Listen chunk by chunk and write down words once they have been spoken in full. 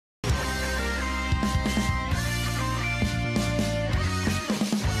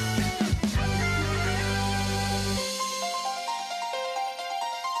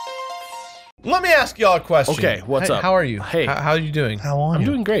Let me ask y'all a question. Okay, what's up? How are you? Hey. How are you doing? How are you? I'm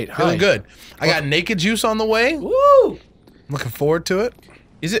doing great. Feeling Hi. good. I got naked juice on the way. Woo! Looking forward to it.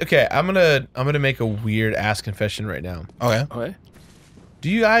 Is it okay? I'm gonna make a weird ass confession right now. Okay. Okay. Do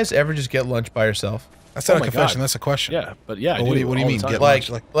you guys ever just get lunch by yourself? That's not Oh a my confession. God. That's a question. Yeah, but yeah. But what do you mean? Get Like,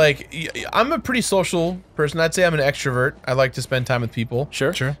 lunch? I'm a pretty social person. I'd say I'm an extrovert. I like to spend time with people.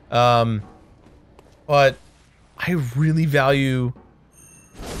 Sure. Sure. But I really value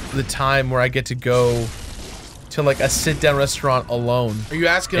the time where I get to go to like a sit-down restaurant alone. Are you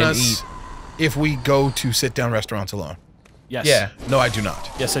asking and us if we go to sit-down restaurants alone? Yes. Yeah. No, I do not.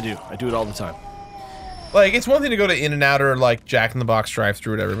 Yes, I do. I do it all the time. Like, it's one thing to go to In-N-Out or like Jack in the Box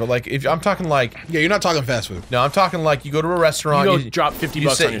drive-thru or whatever, but like if I'm talking like Yeah, you're not talking fast food. no, I'm talking like you go to a restaurant, You go drop 50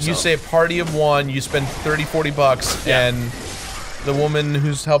 bucks say, on yourself. You say party of one, you spend 30, 40 bucks, Yeah. and the woman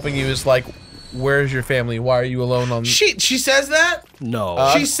who's helping you is like, "Where's your family? Why are you alone on?" She says that?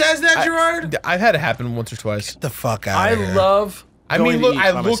 No. She says that, Gerard? I've had it happen once or twice. Get the fuck out I of here. love. I mean, going look, to eat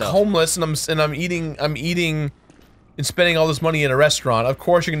I by look myself. homeless, and I'm eating and spending all this money in a restaurant. Of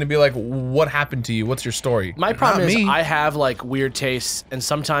course, you're gonna be like, "What happened to you? What's your story?" My problem is me. I have like weird tastes, and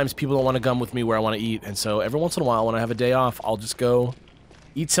sometimes people don't want to come with me where I want to eat, and so every once in a while when I have a day off, I'll just go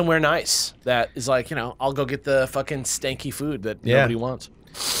eat somewhere nice that is like, you know, I'll go get the fucking stanky food that Yeah. nobody wants.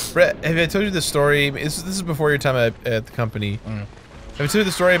 Brett, have I told you the story? This is before your time at the company. Have I told you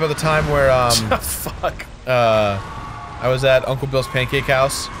the story about the time where Fuck. I was at Uncle Bill's Pancake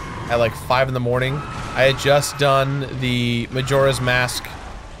House at like 5 in the morning. I had just done the Majora's Mask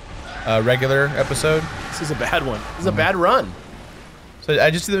regular episode. This is a bad one. This is a bad run. So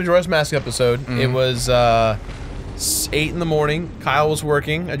I just did the Majora's Mask episode. It was 8 in the morning. Kyle was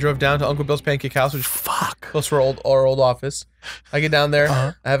working. I drove down to Uncle Bill's Pancake House, which is close to our old office. I get down there.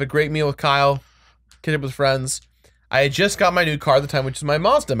 I have a great meal with Kyle. Catch up with friends. I had just got my new car at the time, which is my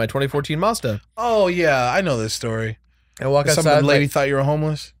Mazda, my 2014 Mazda. Oh, yeah, I know this story. I walk outside. Some lady like, thought you were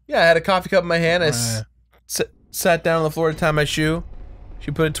homeless? yeah, I had a coffee cup in my hand. I Right. sat down on the floor to tie my shoe.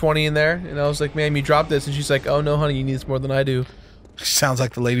 She put a 20 in there, and I was like, "Ma'am, you dropped this." And she's like, "Oh no, honey, you need this more than I do." Sounds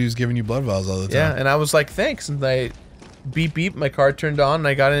like the lady who's giving you blood vials all the time. Yeah, and I was like, "Thanks." And I beep beep, my car turned on, and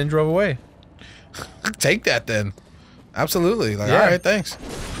I got in and drove away. Take that then. Absolutely. Like, Yeah. all right, thanks.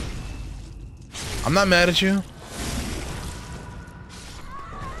 I'm not mad at you.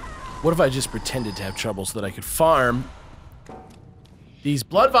 What if I just pretended to have trouble so that I could farm these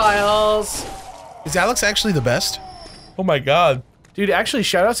blood vials? Is Alex actually the best? Oh my god. Dude, actually,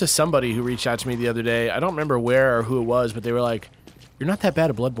 shout out to somebody who reached out to me the other day. I don't remember where or who it was, but they were like, "You're not that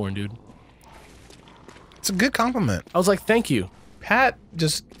bad at Bloodborne, dude." It's a good compliment. I was like, "Thank you." Pat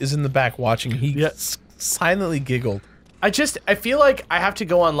just is in the back watching. He Yeah. silently giggled. I feel like I have to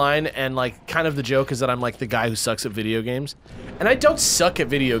go online and like kind of the joke is that I'm like the guy who sucks at video games. And I don't suck at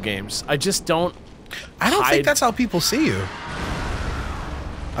video games. I just don't I don't hide. think that's how people see you.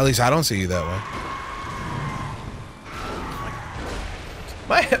 At least I don't see you that way.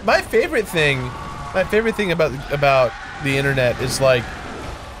 My favorite thing about the internet is like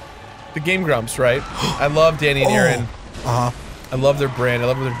the Game Grumps, right? I love Danny and Aaron. I love their brand. I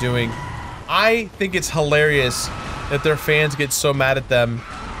love what they're doing. I think it's hilarious that their fans get so mad at them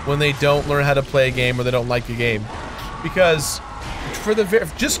when they don't learn how to play a game or they don't like a game, because for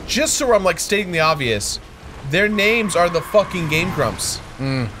the just so I'm like stating the obvious, their names are the fucking Game Grumps.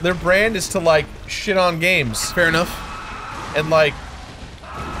 Their brand is to like shit on games. Fair enough. And like,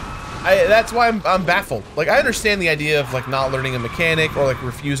 that's why I'm baffled. Like, I understand the idea of like not learning a mechanic or like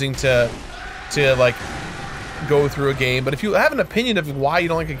refusing to like go through a game, but if you have an opinion of why you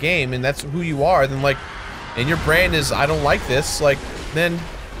don't like a game and that's who you are, then like, and your brand is I don't like this, like, then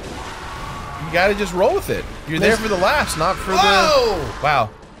you gotta just roll with it. You're there for the laughs, not for the. Wow.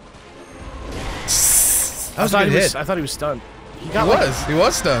 That was a good hit. I thought he was stunned. He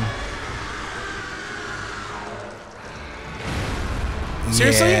was stunned.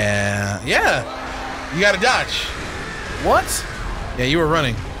 Seriously? Yeah. You gotta dodge. What? Yeah, you were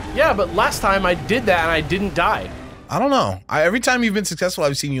running. Yeah, but last time I did that and I didn't die. I don't know. Every time you've been successful,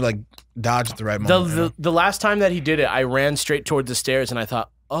 I've seen you like dodge at the right moment. The last time that he did it, I ran straight towards the stairs and I thought,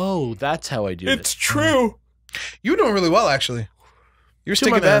 oh, that's how I do it. It's true. You were doing really well, actually. You're Do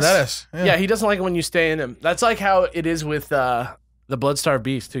my sticking that best. ass. Yeah, he doesn't like it when you stay in him. That's like how it is with the Bloodstar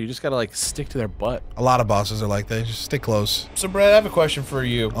Beast, too. You just gotta like stick to their butt. A lot of bosses are like that. Just stay close. So Brad, I have a question for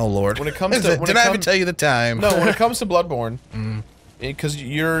you. Oh Lord. When it comes to did I ever tell you the time? No, when it comes to Bloodborne, because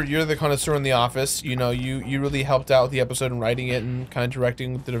you're the connoisseur in the office, you know, you really helped out with the episode and writing it and kind of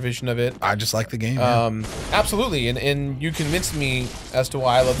directing the division of it. I just like the game. Yeah. Absolutely, and you convinced me as to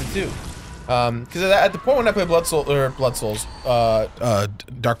why I love it too. Because at the point when I played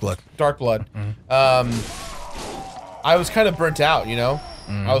Dark Blood. I was kind of burnt out, you know?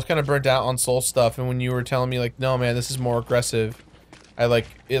 I was kind of burnt out on Soul stuff, and when you were telling me, like, no, man, this is more aggressive,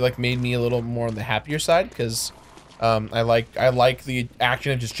 it made me a little more on the happier side, because I like the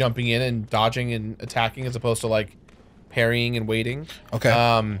action of just jumping in and dodging and attacking as opposed to, like, parrying and waiting. Okay.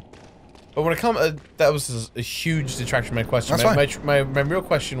 But when it comes, that was a huge detraction from my question. That's my real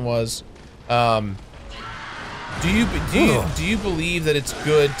question was, do you believe that it's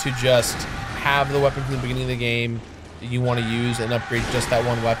good to just have the weapon from the beginning of the game that you want to use and upgrade just that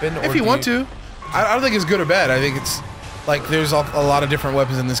one weapon? If you want to. I don't think it's good or bad. I think it's like there's a lot of different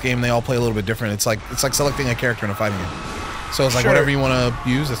weapons in this game. They all play a little bit different. It's like selecting a character in a fighting game. So it's like whatever you want to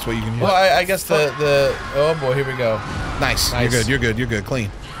use, that's what you can use. Well, I guess oh boy, here we go. Nice. You're good. Clean.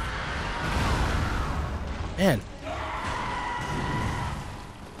 Man.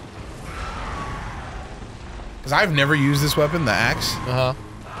 Because I've never used this weapon, the axe. So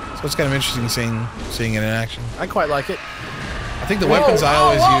it's kind of interesting seeing it in action. I quite like it. I think the weapons I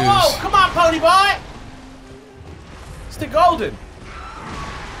always use. Whoa! Come on, pony boy! It's the golden.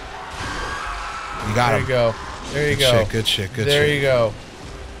 You got him. There you go. There you go. Good shit. There you go.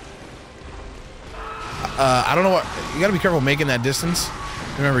 I don't know what. You gotta be careful making that distance.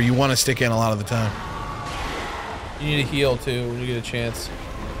 Remember, you want to stick in a lot of the time. You need to heal too when you get a chance.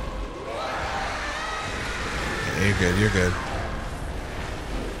 Yeah, you're good.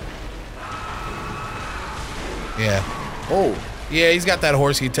 Yeah. Oh. Yeah, he's got that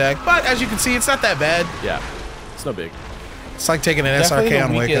horsey attack, but as you can see, it's not that bad. Yeah. It's no big. It's like taking an SRK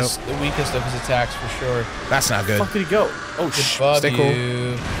on Wake Up. The weakest of his attacks for sure. That's not good. Where the fuck did he go? Oh shit. Stay cool.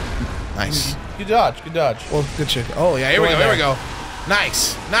 Nice. Good dodge. Good dodge. Well, good shit. Oh yeah, here we go.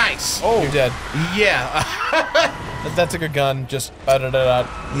 Nice. Oh, you're dead. Yeah. That's a good gun. Just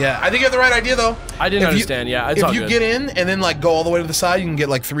Yeah, I think you have the right idea though. I didn't understand. Yeah, it's if you get in and then like go all the way to the side, you can get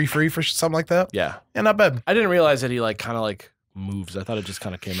like 3 free for something like that. Yeah. Yeah, not bad. I didn't realize that he like kind of like moves. I thought it just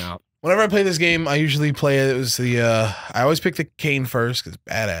kind of came out. Whenever I play this game, I usually play it was the I always pick the cane first because it's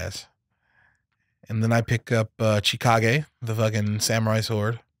badass, and then I pick up Chikage, the fucking samurai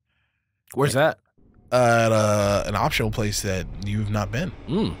sword. Where's that? At an optional place that you've not been.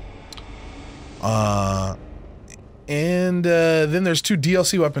 And then there's 2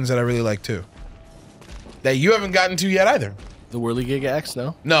 DLC weapons that I really like too. That you haven't gotten to yet either. The Whirligig Axe,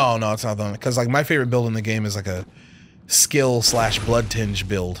 no? No, it's not the one. Because like my favorite build in the game is like a skill/blood tinge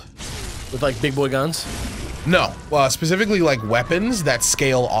build. With like big boy guns? No, specifically like weapons that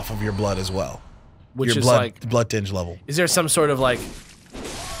scale off of your blood as well. Which your is blood tinge level. Is there some sort of like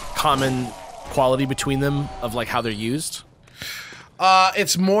common quality between them of like how they're used?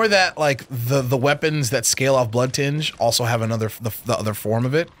 It's more that like the weapons that scale off blood tinge also have the other form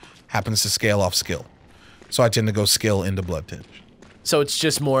of it happens to scale off skill. So I tend to go skill into blood tinge. So it's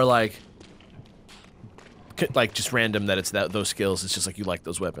just more like just random that it's those skills. It's just like you like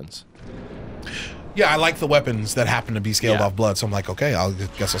those weapons. Yeah, I like the weapons that happen to be scaled off blood. So I'm like, okay,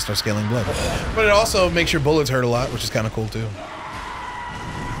 guess I'll start scaling blood. But it also makes your bullets hurt a lot, which is kind of cool too.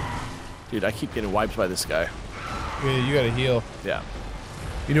 Dude, I keep getting wiped by this guy. Yeah, you gotta heal. Yeah.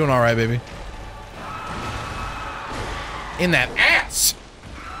 You're doing all right, baby. In that ass.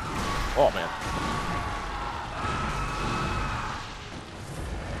 Oh man.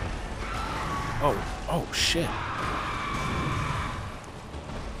 Oh shit.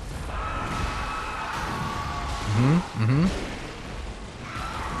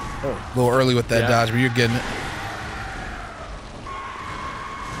 Oh, a little early with that dodge, but you're getting it.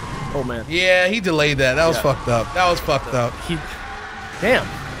 Oh man. Yeah, he delayed that. That was fucked up. Damn.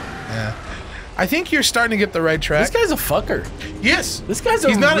 Yeah. I think you're starting to get the right track. This guy's a fucker. Yes. This guy's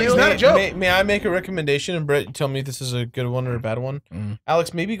he's not a joke. May I make a recommendation, and Brett, tell me if this is a good one or a bad one?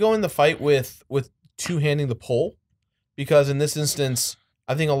 Alex, maybe go in the fight with two-handing the pole, because in this instance,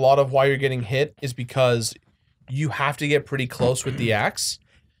 I think a lot of why you're getting hit is because you have to get pretty close with the axe.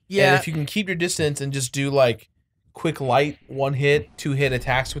 Yeah. And if you can keep your distance and just do like quick light 1-hit, 2-hit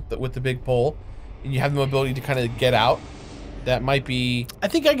attacks with the big pole, and you have the ability to kind of get out, that might be. I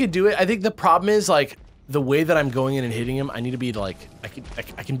think I could do it. I think the problem is like the way that I'm going in and hitting him. I need to be like I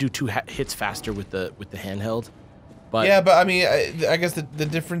can do 2 hits faster with the handheld. But yeah, but I mean, I guess the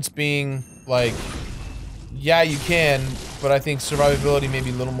difference being like, yeah, you can, but I think survivability may be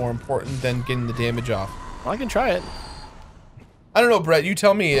a little more important than getting the damage off. Well, I can try it. I don't know, Brett. You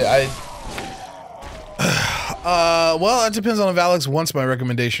tell me. Well, it depends on if Alex wants my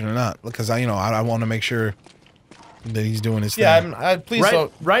recommendation or not, because I want to make sure that he's doing his thing. Yeah, please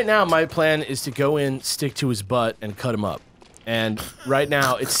don't. Right now, my plan is to go in, stick to his butt, and cut him up. And right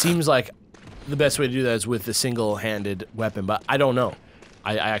now, it seems like the best way to do that is with the single-handed weapon, but I don't know.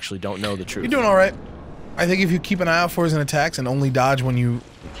 I actually don't know the truth. You're doing all right. I think if you keep an eye out for his attacks and only dodge when you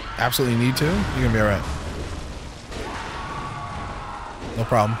absolutely need to, you're gonna be all right. No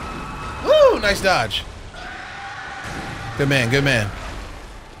problem. Woo! Nice dodge. Good man, good man.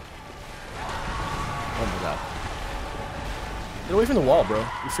 Oh my god. Get away from the wall, bro.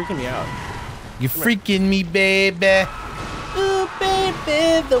 You're freaking me out. You freaking me, baby. Ooh,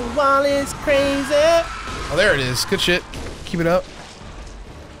 baby, the wall is crazy. Oh, there it is. Good shit. Keep it up.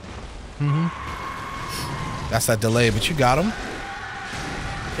 That's that delay, but you got him.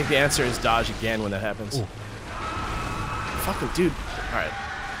 I think the answer is dodge again when that happens. Ooh. Fucking dude. Alright.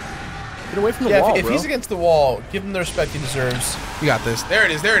 Get away from the wall, if he's against the wall, give him the respect he deserves. You got this. There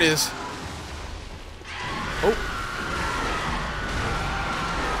it is. There it is. Oh.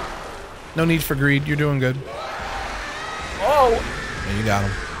 No need for greed. You're doing good. Oh. Yeah, you got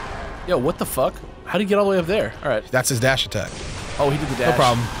him. Yo, what the fuck? How did he get all the way up there? Alright. That's his dash attack. Oh, he did the dash. No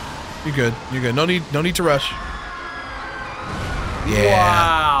problem. You're good. You're good. No need to rush. Yeah.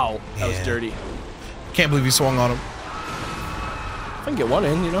 Wow. That was dirty. Can't believe you swung on him. If I can get one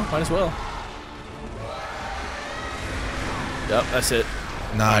in, you know, might as well. Yep, that's it.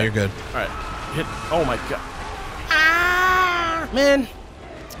 Nah, you're good. Alright. Hit. Oh my god. Ah, man.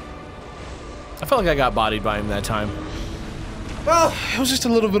 I felt like I got bodied by him that time. Well, it was just a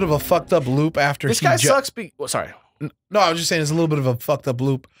little bit of a fucked up loop after this guy sucks. Sorry. No, I was just saying it's a little bit of a fucked up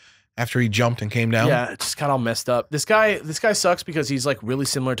loop after he jumped and came down. Yeah, it just got all messed up. This guy sucks because he's like really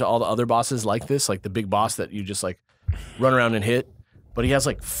similar to all the other bosses like this, like the big boss that you just like run around and hit. But he has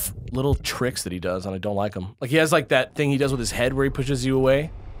like little tricks that he does, and I don't like them. Like he has like that thing he does with his head where he pushes you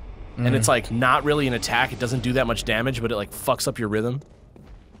away, and it's like not really an attack. It doesn't do that much damage, but it like fucks up your rhythm.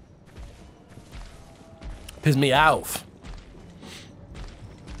 Piss me off.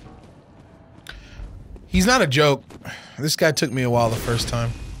 He's not a joke. This guy took me a while the first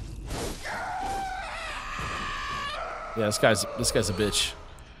time. Yeah, this guy's a bitch.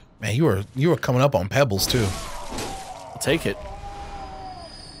 Man, you were coming up on pebbles too. I'll take it.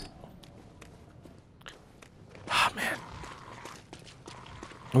 Oh man.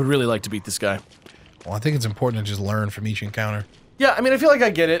 I would really like to beat this guy. Well, I think it's important to just learn from each encounter. Yeah, I mean, I feel like I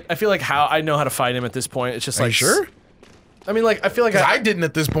get it. I feel like I know how to fight him at this point. It's just like, you sure? I mean, like, I feel like I didn't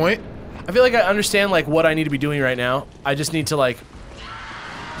at this point. I feel like I understand like what I need to be doing right now. I just need to like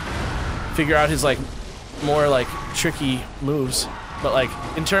figure out his like more like tricky moves. But like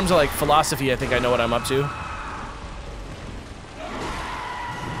in terms of like philosophy, I think I know what I'm up to. You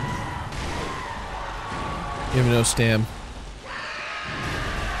have no stam.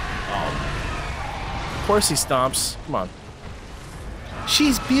 Oh. Of course he stomps. Come on.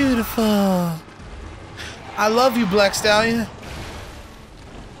 She's beautiful. I love you, Black Stallion.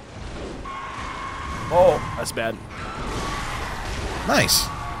 Oh, that's bad. Nice.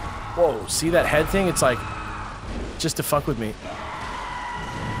 Whoa, see that head thing? It's like just to fuck with me.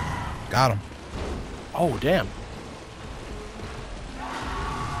 Got him. Oh, damn.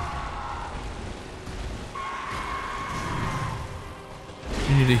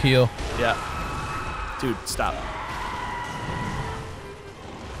 You need to heal. Yeah. Dude, stop.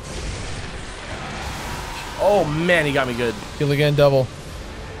 Oh, man, he got me good. Heal again, double.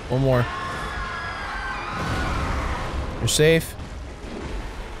 One more. You're safe.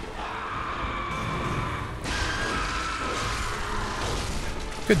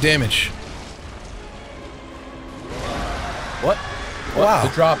 Good damage. What? Wow.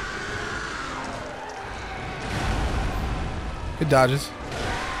 The drop. Good dodges.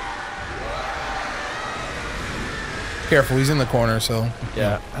 Careful, he's in the corner, so.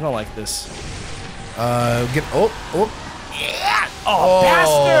 Yeah, I don't like this. Yeah. Oh,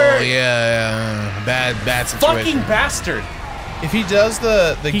 bastard! Yeah. Bad situation. Fucking bastard! If he does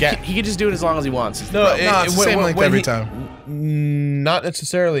the He can just do it as long as he wants. No, it's the same length every time. Not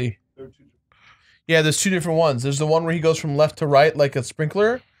necessarily. Yeah, there's two different ones. There's the one where he goes from left to right like a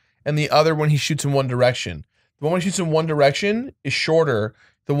sprinkler, and the other when he shoots in one direction. The one where he shoots in one direction is shorter.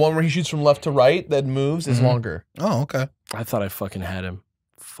 The one where he shoots from left to right that moves is longer. Oh, okay. I thought I fucking had him.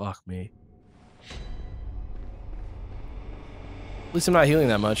 Fuck me. At least I'm not healing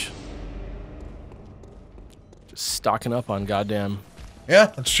that much. Just stocking up on goddamn. Yeah,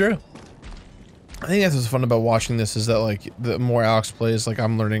 that's true. I think that's what's fun about watching this is that like the more Alex plays, like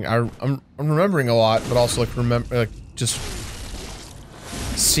I'm learning. I'm remembering a lot, but also like just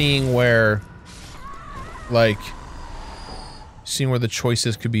seeing where the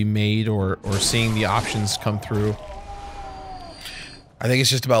choices could be made or seeing the options come through. I think it's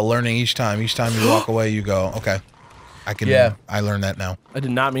just about learning each time. Each time you walk away, you go, okay. I can. Yeah. I learned that now. I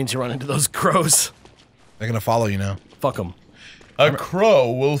did not mean to run into those crows. They're gonna follow you now. Fuck them. A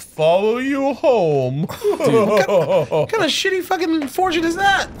crow will follow you home. What kind of shitty fucking fortune is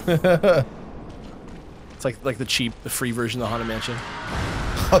that? It's like the free version of the Haunted Mansion.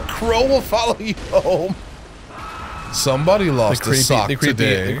 A crow will follow you home. Somebody lost a sock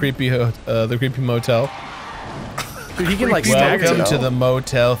today. The creepy motel. Dude, he can like stagger. Welcome to the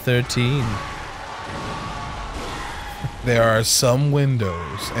Motel 13. There are some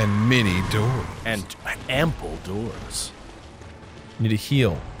windows and many doors. And ample doors. You need to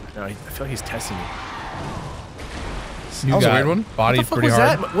heal. No, I feel like he's testing me. You That was a got weird one. Bodied What the fuck pretty was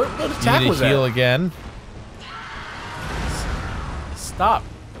hard. that? What You attack need was to heal that? again. Stop.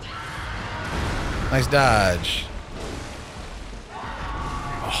 Nice dodge.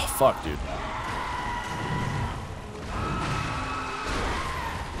 Oh, fuck, dude.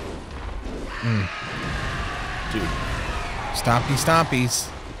 Dude. Stompy stompies.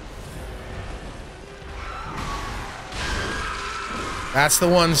 That's the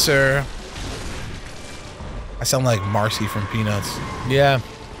one, sir. I sound like Marcy from Peanuts. Yeah.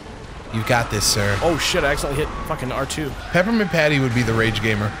 You got this, sir. Oh shit, I accidentally hit fucking R2. Peppermint Patty would be the rage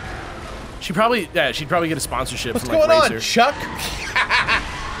gamer. She'd probably get a sponsorship What's from like going Razer. on, Chuck?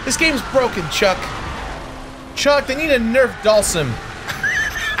 This game's broken, Chuck. Chuck, they need to nerf Dhalsim.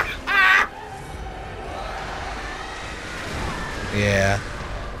 Yeah.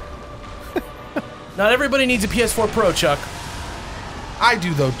 Not everybody needs a PS4 Pro, Chuck. I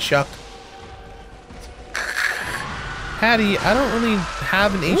do, though, Chuck. Patty, I don't really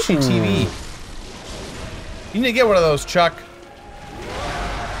have an HDTV. You need to get one of those, Chuck.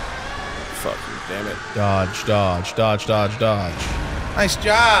 Fuck you, damn it. Dodge, dodge, dodge, dodge, dodge. Nice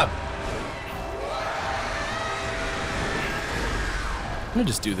job. I'm gonna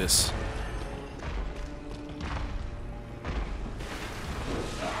just do this.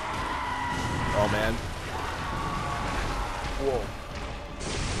 Oh man. Whoa.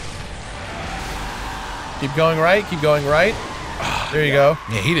 Keep going right, keep going right. There you go.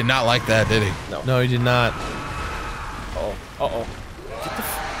 Yeah, he did not like that, did he? No, he did not. Oh. Uh-oh.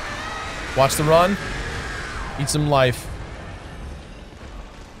 Watch the run. Eat some life.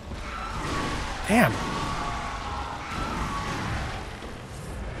 Damn.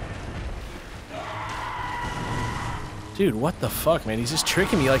 Dude, what the fuck, man? He's just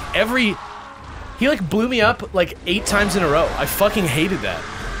tricking me. Like, he, like, blew me up, like, 8 times in a row. I fucking hated that.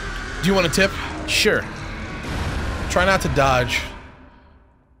 Do you want a tip? Sure. Try not to dodge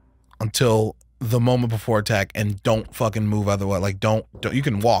until the moment before attack, and don't fucking move otherwise. Like, don't you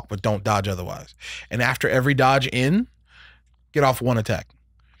can walk, but don't dodge otherwise. And after every dodge in, get off one attack.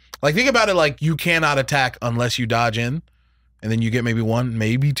 Like, think about it like you cannot attack unless you dodge in, and then you get maybe 1,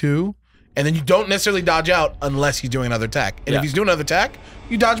 maybe 2, and then you don't necessarily dodge out unless he's doing another attack. And if he's doing another attack,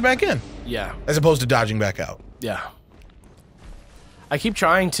 you dodge back in. Yeah. As opposed to dodging back out. Yeah. I keep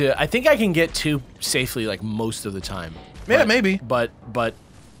trying to. I think I can get 2 safely, like, most of the time. Yeah, maybe. But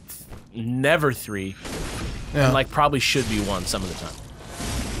never 3. Yeah. And, like, probably should be 1 some of the time.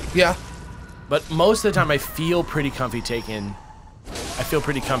 Yeah. But most of the time, I feel pretty comfy taking. I feel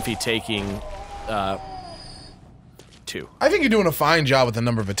pretty comfy taking 2. I think you're doing a fine job with the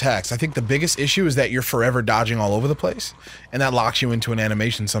number of attacks. I think the biggest issue is that you're forever dodging all over the place, and that locks you into an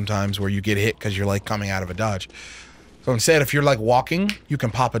animation sometimes where you get hit because you're like coming out of a dodge. So instead, if you're like walking, you can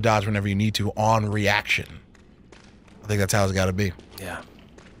pop a dodge whenever you need to on reaction. I think that's how it's got to be. Yeah.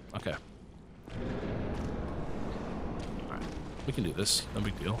 Okay. Alright. We can do this. No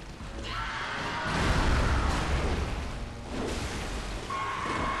big deal.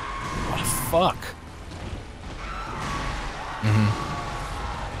 Oh, fuck.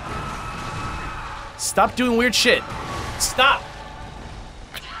 Stop doing weird shit. Stop.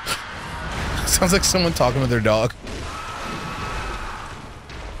 Sounds like someone talking to their dog.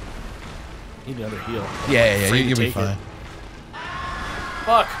 Need another heal. Yeah, Free to you'll be take fine. it.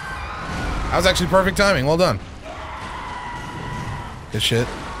 Fuck. That was actually perfect timing. Well done. Good shit.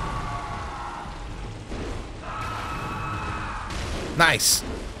 Nice.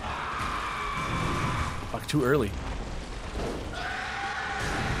 Fuck, too early.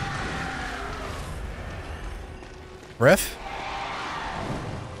 Breath.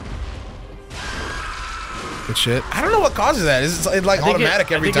 Good shit. I don't know what causes that. It's like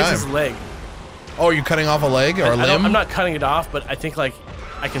automatic every time. I think it's his leg. Oh, are you cutting off a leg or a limb? I'm not cutting it off, but I think like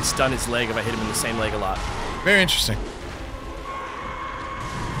I can stun his leg if I hit him in the same leg a lot. Very interesting.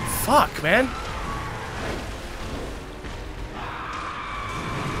 Fuck, man.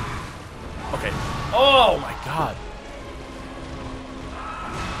 Okay. Oh my god.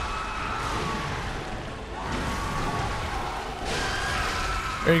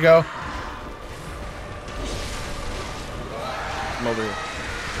 There you go. I'm over here.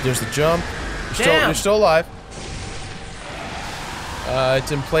 There's the jump. You're still alive.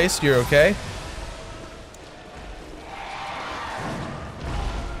 It's in place. You're okay.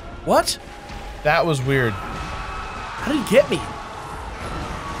 What? That was weird. How did he get me?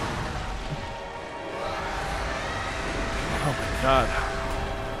 Oh my god.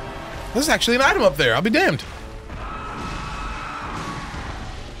 There's actually an item up there. I'll be damned.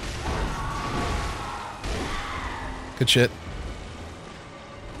 Good shit.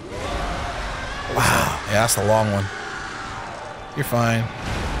 Wow. Yeah, that's the long one. You're fine.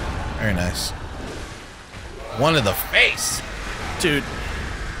 Very nice. One to the face. Dude.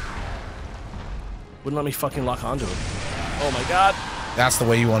 Wouldn't let me fucking lock onto it. Oh my god. That's the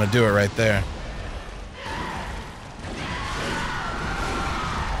way you want to do it right there.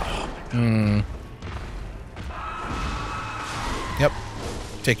 Yep.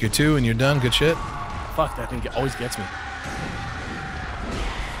 Take your 2 and you're done. Good shit. Fuck, that thing always gets me.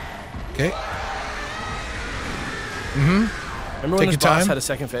 Okay. Remember when this boss had a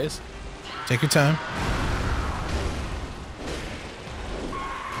second phase? Take your time.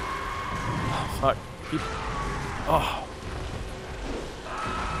 Oh, fuck. Oh.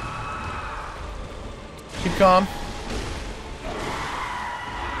 Keep calm.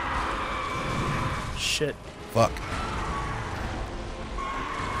 Shit. Fuck.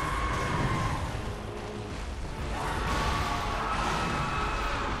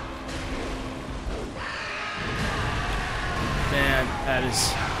 Man, that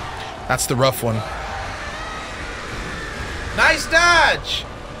is... That's the rough one. Nice dodge!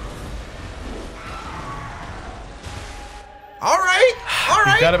 All right.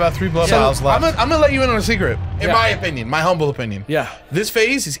 You've got about 3 blood vials left. I'm gonna let you in on a secret. In my opinion, my humble opinion. Yeah. This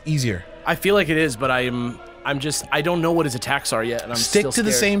phase is easier. I feel like it is, but I'm just... I don't know what his attacks are yet, and I'm Stick still to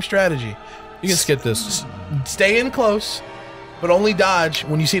the scared. same strategy. You can skip this. Stay in close, but only dodge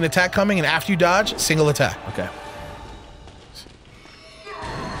when you see an attack coming, and after you dodge, single attack. Okay.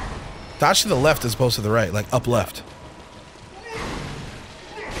 Dodge to the left as opposed to the right, like up left.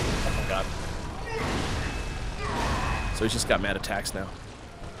 Oh my god. So he's just got mad attacks now.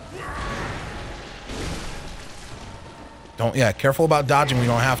 Careful about dodging when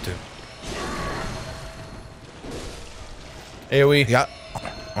you don't have to. AoE. Yeah.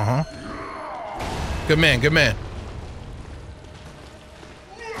 Good man, good man.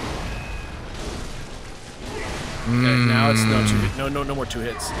 Okay, now it's no more 2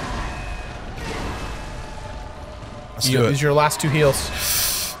 hits. Let's do it. These are your last 2 heals.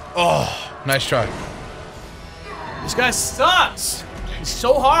 Oh, nice try. This guy sucks. He's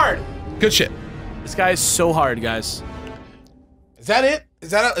so hard. Good shit. This guy is so hard, guys. Is that it? Is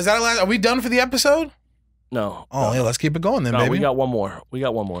that a last? Are we done for the episode? No. Oh, yeah, let's keep it going then, No, baby. we got one more. We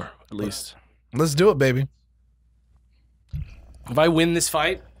got one more, at least. Let's do it, baby. If I win this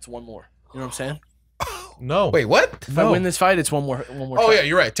fight, it's one more. You know what I'm saying? No. Wait, what? If I win this fight, it's one more. Oh, try. yeah,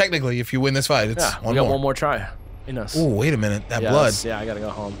 you're right. Technically, if you win this fight, it's Yeah, we got one more try in us. Oh, wait a minute. That Yes, blood. Yeah, I gotta go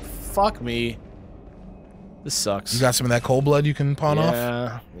home. Fuck me. This sucks. You got some of that cold blood you can pawn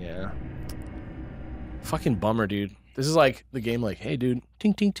off? Yeah. Fucking bummer, dude. This is like the game like, hey, dude,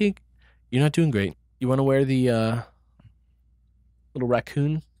 tink, tink, tink. You're not doing great. You want to wear the little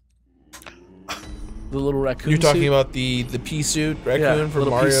raccoon? The little raccoon You're talking suit? about the pea suit raccoon from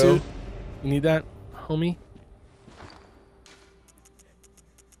little Mario. pea suit. You need that, homie?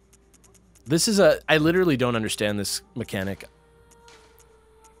 This is I literally don't understand this mechanic.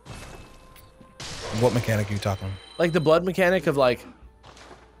 What mechanic are you talking about? Like the blood mechanic of like,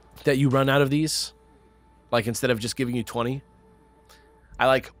 that you run out of these, like instead of just giving you 20.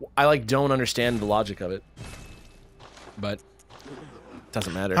 I don't understand the logic of it, but it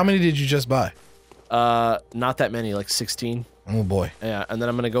doesn't matter. How many did you just buy? Not that many, like 16. Oh boy. Yeah, and then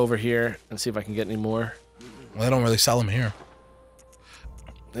I'm gonna go over here and see if I can get any more. Well, they don't really sell them here.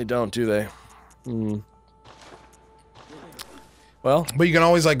 They don't, do they? Well, but you can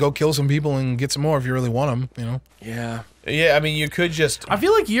always like go kill some people and get some more if you really want them, you know. Yeah. Yeah, I mean, you could just... I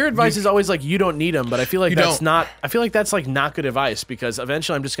feel like your advice is always like, you don't need them, but I feel like that's don't. not... I feel like that's like not good advice, because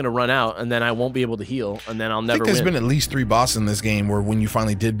eventually I'm just going to run out, and then I won't be able to heal, and then I'll never I think there's win. been at least 3 bosses in this game where when you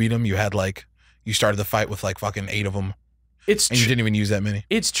finally did beat them, you had like... You started the fight with like fucking 8 of them. And you didn't even use that many.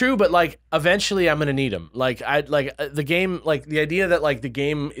 It's true, but like eventually I'm gonna need them. Like the game, like the idea that like the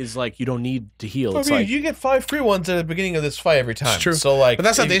game is like you don't need to heal. It's like you get 5 free ones at the beginning of this fight every time. It's true. So like, but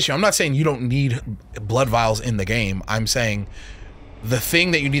that's not the issue. I'm not saying you don't need blood vials in the game. I'm saying the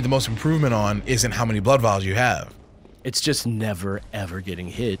thing that you need the most improvement on isn't how many blood vials you have. It's just never ever getting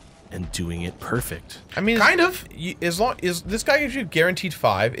hit. and doing it perfect. I mean, kind of. As long as this guy gives you guaranteed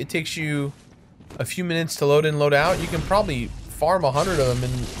 5, it takes you a few minutes to load in, load out. You can probably farm 100 of them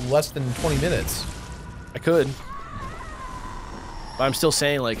in less than 20 minutes. I could. But I'm still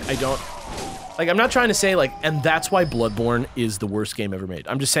saying, like, I don't... Like, I'm not trying to say, like, and that's why Bloodborne is the worst game ever made.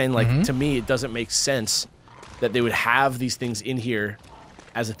 I'm just saying, like, to me, it doesn't make sense that they would have these things in here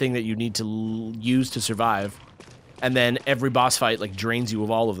as a thing that you need to use to survive, and then every boss fight, like, drains you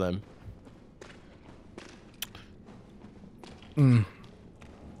of all of them.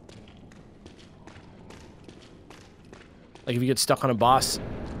 Like, if you get stuck on a boss,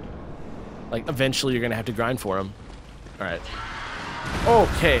 like, eventually you're gonna have to grind for him. Alright.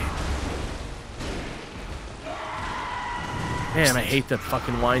 Okay. Man, I hate the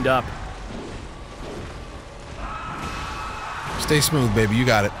fucking wind up. Stay smooth, baby. You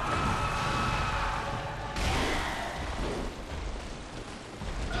got it.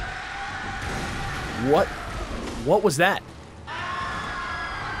 What was that?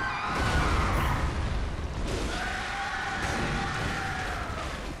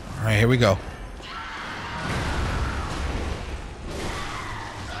 All right, here we go.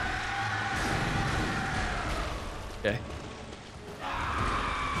 Okay.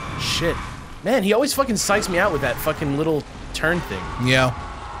 Shit. Man, he always fucking psychs me out with that fucking little turn thing. Yeah.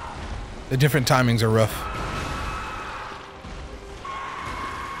 The different timings are rough.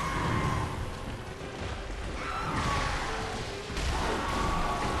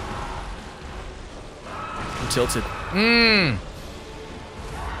 I'm tilted.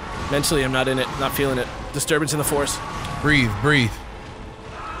 Mentally, I'm not in it. Not feeling it. Disturbance in the force. Breathe, breathe.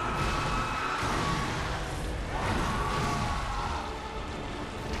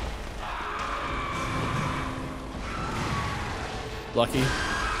 Lucky.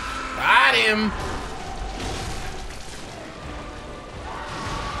 Got him.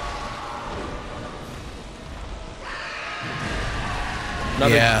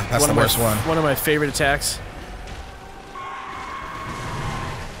 Yeah, that's the worst one. One of my favorite attacks.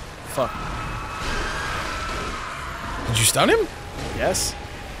 Fuck. Did you stun him? Yes.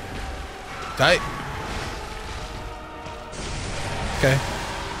 Tight. Okay.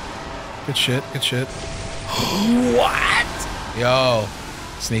 Good shit, good shit. What? Yo.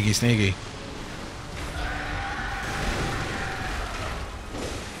 Sneaky, sneaky.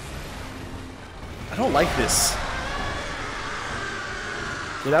 I don't like this.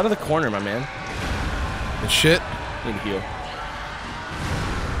 Get out of the corner, my man. Good shit. Need to heal.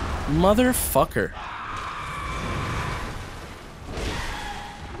 Motherfucker.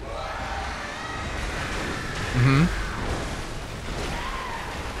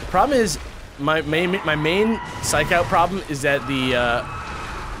 The problem is, my main psych out problem is that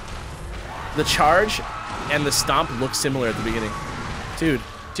the charge and the stomp look similar at the beginning. Dude.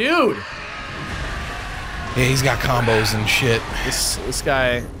 Yeah, he's got combos and shit. This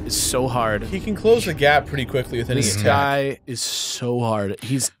guy is so hard. He can close the gap pretty quickly with any This attack. guy is so hard.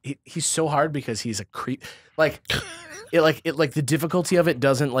 He's so hard because he's a creep. Like the difficulty of it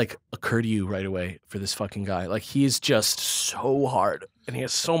doesn't like occur to you right away for this fucking guy. Like he is just so hard and he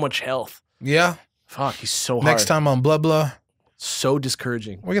has so much health. Yeah. Fuck, he's so hard. Next time on Blah. So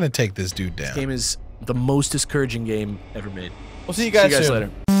discouraging. We're gonna take this dude down. This game is the most discouraging game ever made. We'll see you guys soon. later.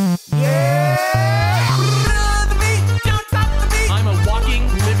 I'm a walking,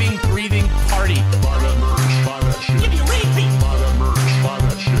 living, breathing party. Give me repeat.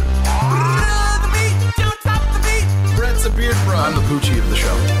 Brett's a beard bro. I'm the Poochie of the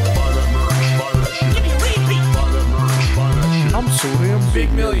show. Give me repeat. I'm so damn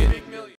Big million.